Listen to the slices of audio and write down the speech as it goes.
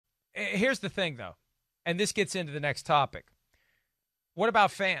here's the thing, though, and this gets into the next topic. What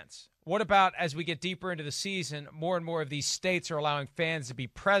about fans? What about as we get deeper into the season, more and more of these states are allowing fans to be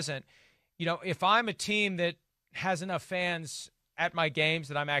present? You know, if I'm a team that has enough fans at my games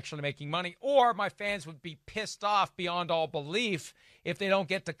that I'm actually making money, or my fans would be pissed off beyond all belief if they don't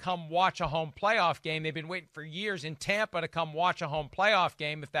get to come watch a home playoff game. They've been waiting for years in Tampa to come watch a home playoff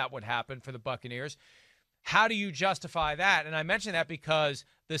game, if that would happen for the Buccaneers. How do you justify that? And I mention that because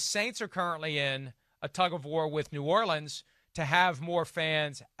the Saints are currently in a tug of war with New Orleans to have more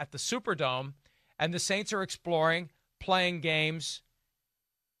fans at the Superdome, and the Saints are exploring playing games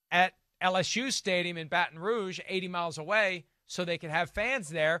at LSU Stadium in Baton Rouge, 80 miles away, so they can have fans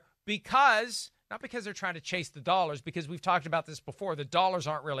there because, not because they're trying to chase the dollars, because we've talked about this before, the dollars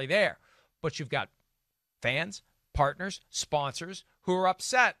aren't really there, but you've got fans, partners, sponsors who are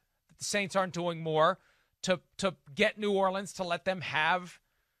upset that the Saints aren't doing more to get New Orleans to let them have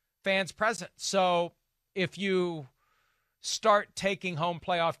fans present. So if you start taking home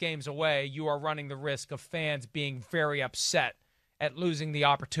playoff games away, you are running the risk of fans being very upset at losing the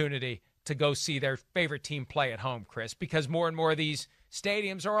opportunity to go see their favorite team play at home, Chris, because more and more of these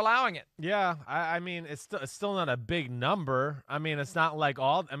stadiums are allowing it. Yeah, I mean, it's still not a big number. I mean, it's not like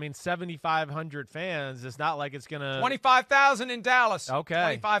 7,500 fans. It's not like it's going to... 25,000 in Dallas. Okay.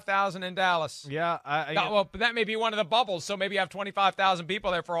 25,000 in Dallas. Yeah. Well, that may be one of the bubbles, so maybe you have 25,000 people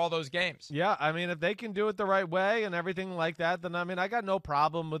there for all those games. Yeah, I mean, if they can do it the right way and everything like that, then, I mean, I got no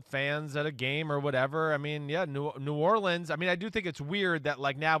problem with fans at a game or whatever. I mean, yeah, New Orleans, I mean, I do think it's weird that,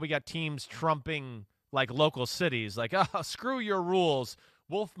 like, now we got teams trumping like local cities, like, oh, screw your rules.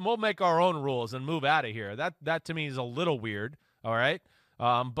 We'll make our own rules and move out of here. That to me is a little weird. All right.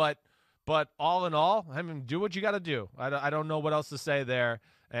 But all in all, I mean, do what you got to do. I don't know what else to say there.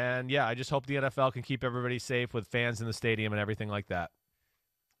 And yeah, I just hope the NFL can keep everybody safe with fans in the stadium and everything like that.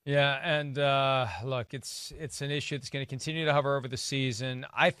 Yeah, and look, it's an issue that's going to continue to hover over the season.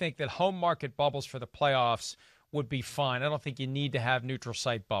 I think that home market bubbles for the playoffs would be fine. I don't think you need to have neutral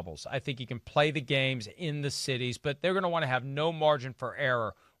site bubbles. I think you can play the games in the cities, but they're going to want to have no margin for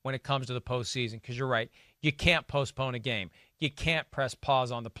error when it comes to the postseason, because you're right. You can't postpone a game. You can't press pause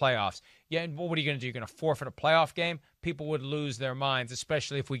on the playoffs. Yeah, and what are you going to do? You're going to forfeit a playoff game? People would lose their minds,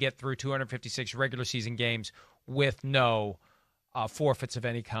 especially if we get through 256 regular season games with no forfeits of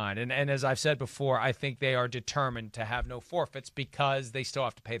any kind. And as I've said before, I think they are determined to have no forfeits because they still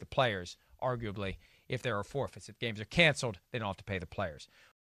have to pay the players, arguably. If there are forfeits, if games are canceled, they don't have to pay the players.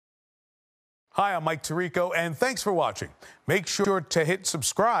 Hi, I'm Mike Tirico, and thanks for watching. Make sure to hit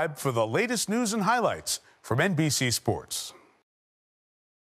subscribe for the latest news and highlights from NBC Sports.